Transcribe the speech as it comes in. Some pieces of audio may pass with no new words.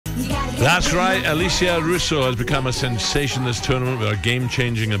That's right, Alessia Russo has become a sensation this tournament with her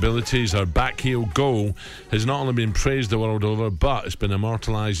game-changing abilities. Her back-heel goal has not only been praised the world over, but it's been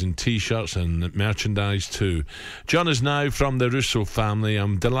immortalised in T-shirts and merchandise too. John is now from the Russo family.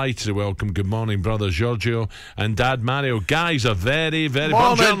 I'm delighted to welcome, good morning, brother Giorgio and dad Mario. Guys, a very, very...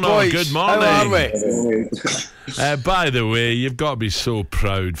 Morning, boys. Good morning. How are we? By the way, you've got to be so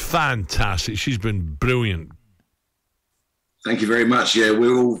proud. Fantastic. She's been brilliant. Thank you very much. Yeah,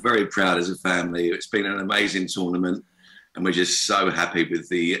 we're all very proud as a family. It's been an amazing tournament, and we're just so happy with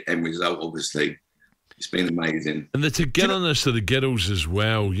the end result, obviously. It's been amazing. And the togetherness of the girls as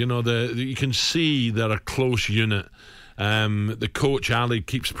well. You know, you can see they're a close unit. The coach, Ali,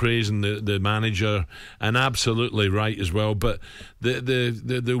 keeps praising the manager, and absolutely right as well. But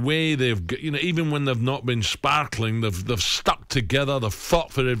the way they've, you know, even when they've not been sparkling, they've stuck together. They've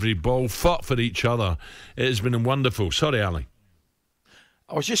fought for every ball, fought for each other. It has been wonderful. Sorry, Ali.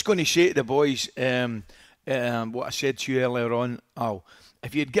 I was just going to say to the boys what I said to you earlier on, Al.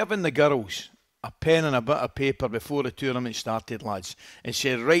 If you'd given the girls a pen and a bit of paper before the tournament started, lads, and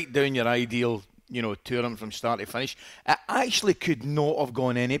said, write down your ideal, you know, tournament from start to finish, it actually could not have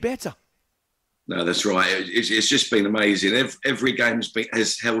gone any better. No, that's right. It's just been amazing. Every game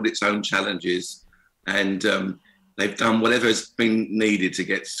has held its own challenges, and they've done whatever's been needed to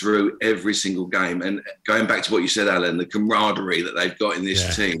get through every single game. And going back to what you said, Alan, the camaraderie that they've got in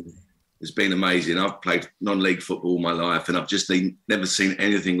this team has been amazing. I've played non-league football all my life, and I've just never seen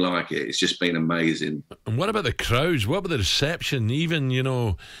anything like it. It's just been amazing. And what about the crowds? What about the reception? Even, you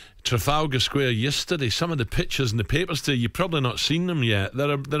know, Trafalgar Square yesterday, some of the pictures in the papers today, you've probably not seen them yet.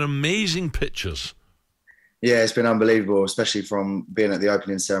 They're amazing pictures. Yeah, it's been unbelievable, especially from being at the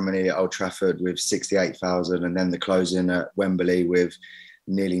opening ceremony at Old Trafford with 68,000 and then the closing at Wembley with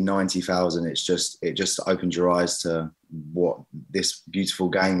nearly 90,000. It just opens your eyes to what this beautiful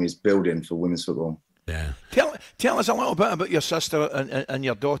game is building for women's football. Yeah. Tell us a little bit about your sister and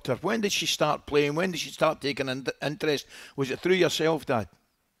your daughter. When did she start playing? When did she start taking interest? Was it through yourself, Dad?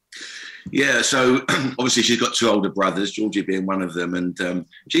 Yeah, so obviously she's got two older brothers, Georgie being one of them, and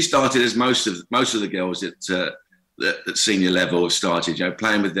she started as most of the girls at senior level have started, you know,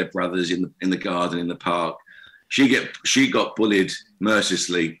 playing with their brothers in the garden in the park. She got bullied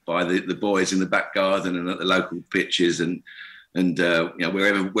mercilessly by the boys in the back garden and at the local pitches, and you know,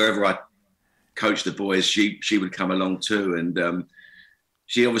 wherever I coached the boys, she would come along too, and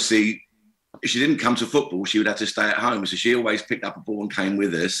she obviously, if she didn't come to football, she would have to stay at home. So she always picked up a ball and came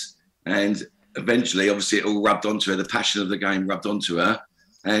with us. And eventually, obviously, it all rubbed onto her. The passion of the game rubbed onto her.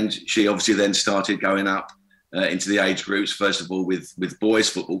 And she obviously then started going up into the age groups, first of all, with boys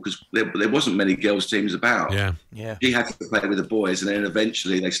football, because there wasn't many girls' teams about. Yeah. She had to play with the boys. And then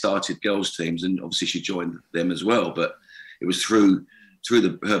eventually they started girls' teams. And obviously she joined them as well. But it was through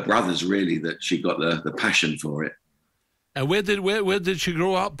her brothers, really, that she got the passion for it. And where did she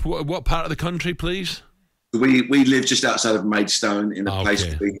grow up? What part of the country, please? We lived just outside of Maidstone in a place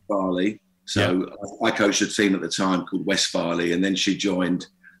called Farley. So I coached a team at the time called West Farley, and then she joined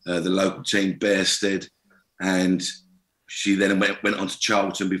the local team, Bearsted, and she then went on to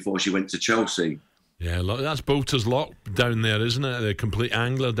Charlton before she went to Chelsea. Yeah, that's Bolter's Lock down there, isn't it? The complete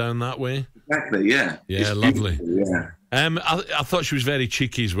angler down that way. Exactly, yeah. Yeah, it's lovely. Yeah. I thought she was very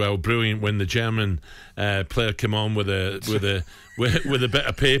cheeky as well. Brilliant when the German player came on with a bit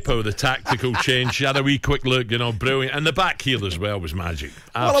of paper with a tactical change. She had a wee quick look, you know, brilliant. And the back heel as well was magic.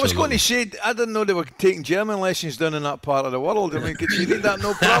 Absolutely. Well, I was going to say, I didn't know they were taking German lessons down in that part of the world. I mean, could she read that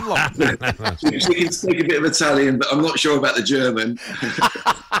no problem? She can speak a bit of Italian, but I'm not sure about the German.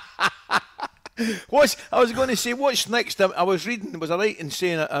 I was going to say, what's next? I was reading, was I right in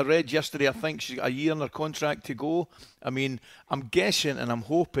saying I read yesterday, I think she's got a year in her contract to go? I mean, I'm guessing and I'm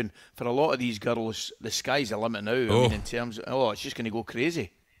hoping for a lot of these girls, the sky's the limit now. I mean, in terms of, it's just going to go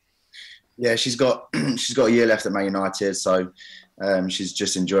crazy. Yeah, she's got a year left at Man United, so she's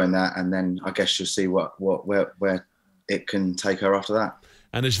just enjoying that, and then I guess she'll see where it can take her after that.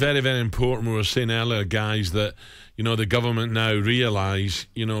 And it's very, very important, we were saying earlier, guys, that, you know, the government now realise,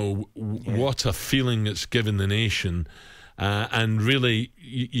 you know, what a feeling it's given the nation. And really,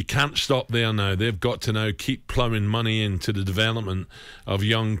 you can't stop there now. They've got to now keep ploughing money into the development of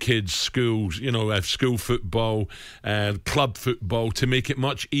young kids' schools, you know, school football, club football, to make it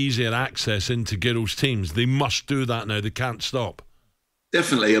much easier access into girls' teams. They must do that now. They can't stop.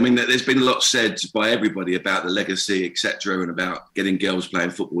 Definitely. I mean, there's been a lot said by everybody about the legacy, etc., and about getting girls playing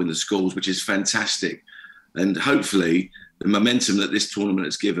football in the schools, which is fantastic. And hopefully the momentum that this tournament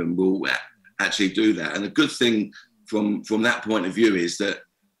has given will actually do that. And the good thing from that point of view is that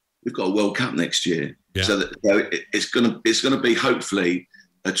we've got a World Cup next year. Yeah. So that it's going to be hopefully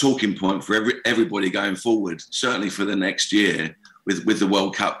a talking point for everybody going forward, certainly for the next year with the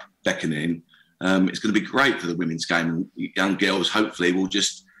World Cup beckoning. It's going to be great for the women's game. Young girls hopefully will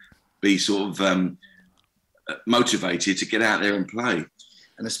just be sort of motivated to get out there and play.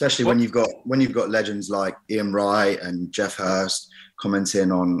 And especially when you've got legends like Ian Wright and Jeff Hurst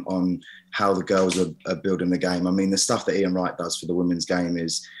commenting on how the girls are building the game. I mean, the stuff that Ian Wright does for the women's game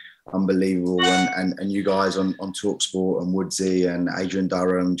is unbelievable. And you guys on talkSPORT and Woodsy and Adrian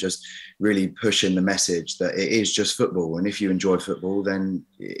Durham just really pushing the message that it is just football. And if you enjoy football, then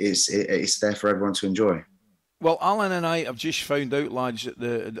it's there for everyone to enjoy. Well, Alan and I have just found out, lads,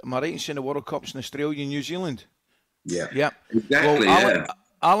 that am I right in saying the World Cup's in Australia and New Zealand? Yeah. Yeah. Exactly, well,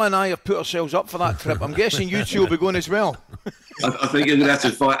 Alan and I have put ourselves up for that trip. I'm guessing you two will be going as well. I think you're going to have to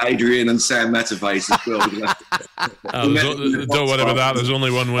fight Adrian and Sam Matterface as well. Don't worry about that. There's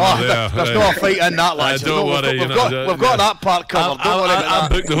only one winner there. There's no fight in that, lads. Don't worry. We've got that part covered. Don't worry about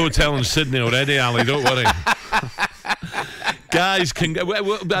that. I booked the hotel in Sydney already, Ali. Don't worry. Guys,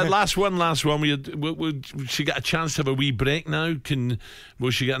 last one. Will she get a chance to have a wee break now? Will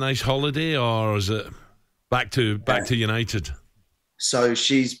she get a nice holiday, or is it back to United? So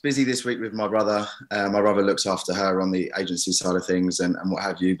she's busy this week with my brother. My brother looks after her on the agency side of things and what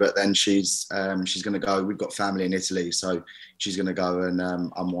have you. But then she's going to go. We've got family in Italy, so she's going to go and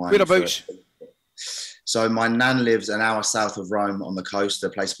unwind. Whereabouts? So my nan lives an hour south of Rome on the coast, a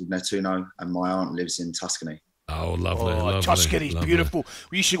place called Nettuno, and my aunt lives in Tuscany. Oh, lovely. Tuscany's beautiful.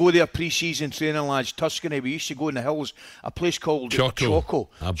 We used to go there pre-season training, lads. Tuscany. We used to go in the hills, a place called Choco.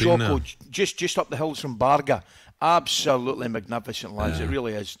 I've been there. Just up the hills from Barga. Absolutely magnificent, lads. It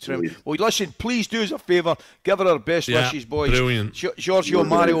really is. Well, listen, please do us a favour. Give her our best wishes, boys. Brilliant. Giorgio,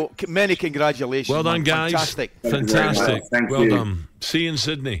 Mario, many congratulations. Well done, guys. Fantastic. Well done. See you in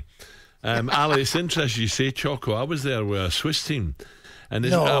Sydney. Ali, it's interesting you say Choco. I was there with a Swiss team. And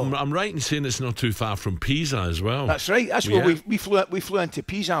I'm right in saying it's not too far from Pisa as well. That's right. That's where we flew into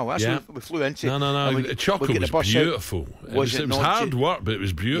Pisa. That's where we flew into. No. Choco was beautiful. It was hard work, but it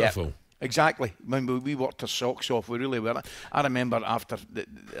was beautiful. Yeah. Exactly. Remember, we worked our socks off. We really were. I remember after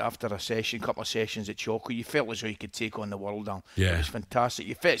a couple of sessions at Choco, you felt as though you could take on the world. Yeah. It was fantastic.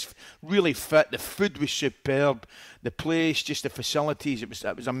 You felt really fit. The food was superb. The place, just the facilities, it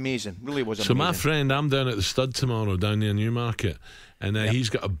was amazing. Really was amazing. So my friend, I'm down at the Stud tomorrow down near Newmarket, and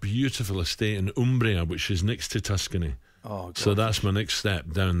he's got a beautiful estate in Umbria, which is next to Tuscany. Oh, God. So that's my next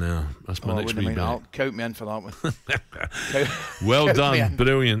step down there. That's my next wee bit. Count me in for that one. Well done,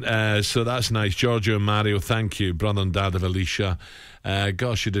 brilliant. So that's nice. Giorgio and Mario, thank you, brother and dad of Alessia.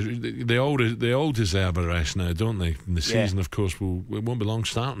 Gosh, they all deserve a rest now, don't they? And the season, of course, it won't be long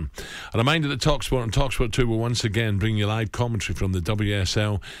starting. A reminder that talkSPORT and talkSPORT 2 will once again bring you live commentary from the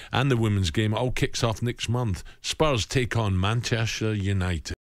WSL and the women's game. It all kicks off next month. Spurs take on Manchester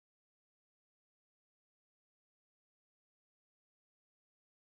United.